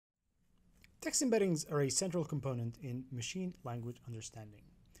Text embeddings are a central component in machine language understanding.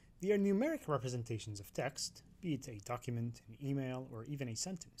 They are numeric representations of text, be it a document, an email, or even a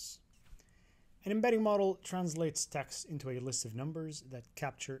sentence. An embedding model translates text into a list of numbers that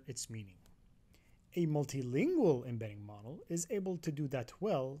capture its meaning. A multilingual embedding model is able to do that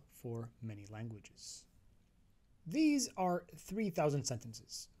well for many languages. These are 3,000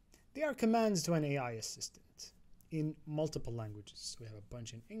 sentences. They are commands to an AI assistant in multiple languages. We have a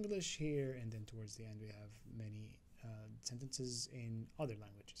bunch in English here, and then towards the end we have many sentences in other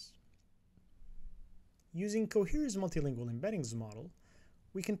languages. Using Cohere's multilingual embeddings model,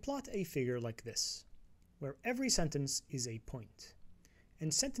 we can plot a figure like this, where every sentence is a point,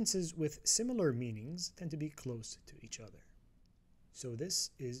 and sentences with similar meanings tend to be close to each other. So this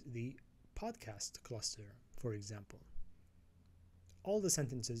is the podcast cluster, for example. All the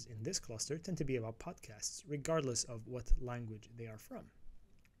sentences in this cluster tend to be about podcasts, regardless of what language they are from.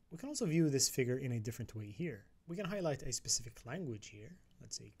 We can also view this figure in a different way here. We can highlight a specific language here,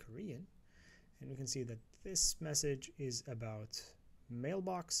 let's say Korean, and we can see that this message is about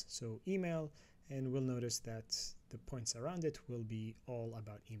mailbox, so email, and we'll notice that the points around it will be all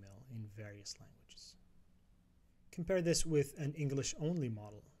about email in various languages. Compare this with an English-only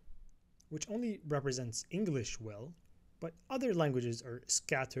model, which only represents English well, but other languages are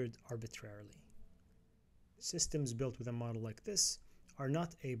scattered arbitrarily. Systems built with a model like this are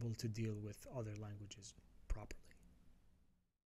not able to deal with other languages properly.